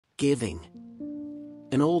giving.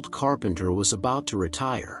 An old carpenter was about to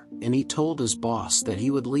retire, and he told his boss that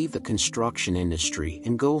he would leave the construction industry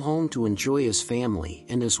and go home to enjoy his family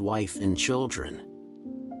and his wife and children.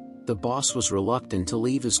 The boss was reluctant to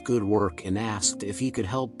leave his good work and asked if he could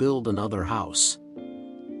help build another house.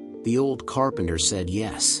 The old carpenter said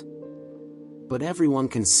yes. But everyone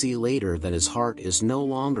can see later that his heart is no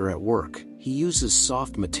longer at work. He uses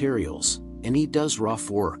soft materials, and he does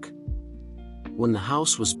rough work. When the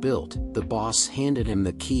house was built, the boss handed him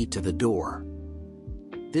the key to the door.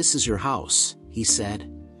 "This is your house," he said.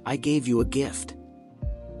 "I gave you a gift."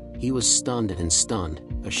 He was stunned,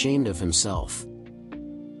 ashamed of himself.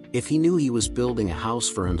 If he knew he was building a house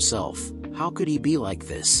for himself, how could he be like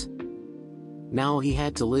this? Now he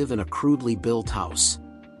had to live in a crudely built house.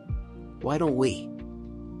 Why don't we?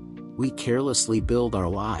 We carelessly build our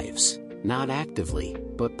lives, not actively,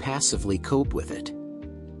 but passively cope with it.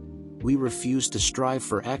 We refuse to strive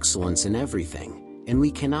for excellence in everything, and we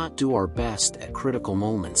cannot do our best at critical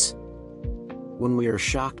moments. When we are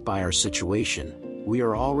shocked by our situation, we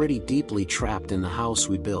are already deeply trapped in the house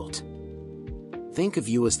we built. Think of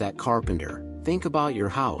you as that carpenter. Think about your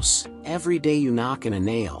house. Every day you knock in a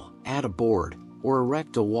nail, add a board, or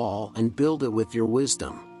erect a wall and build it with your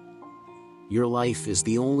wisdom. Your life is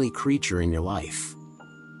the only creature in your life.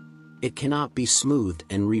 It cannot be smoothed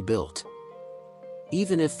and rebuilt.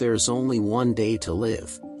 Even if there's only one day to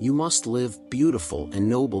live, you must live beautiful and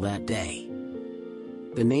noble that day.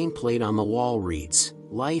 The nameplate on the wall reads,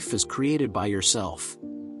 "Life is created by yourself."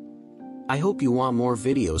 I hope you want more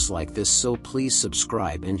videos like this, so please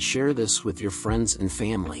subscribe and share this with your friends and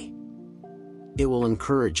family. It will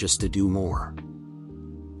encourage us to do more.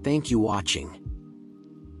 Thank you for watching.